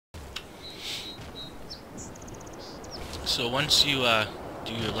So once you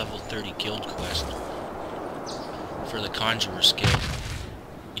do your level 30 guild quest for the Conjurer skill,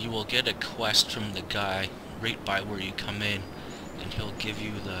 you will get a quest from the guy right by where you come in, and he'll give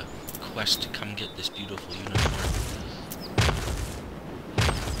you the quest to come get this beautiful unicorn.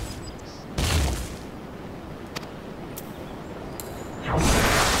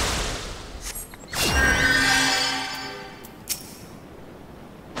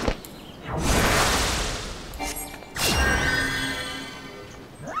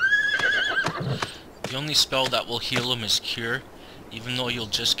 The only spell that will heal him is Cure. Even though you'll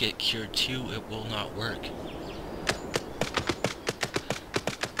just get cured too, it will not work.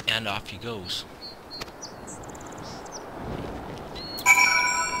 And off he goes.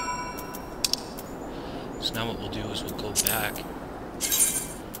 So now what we'll do is we'll go back to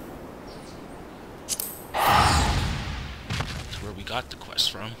where we got the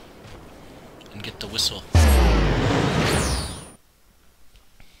quest from and get the whistle.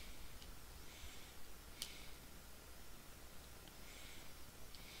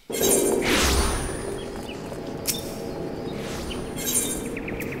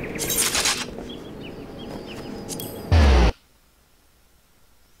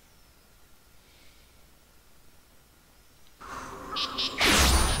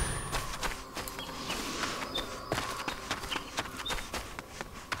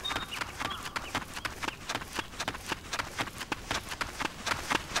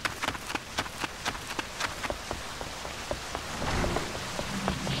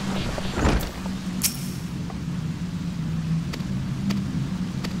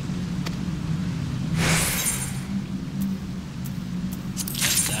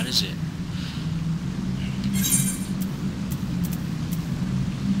 That is it.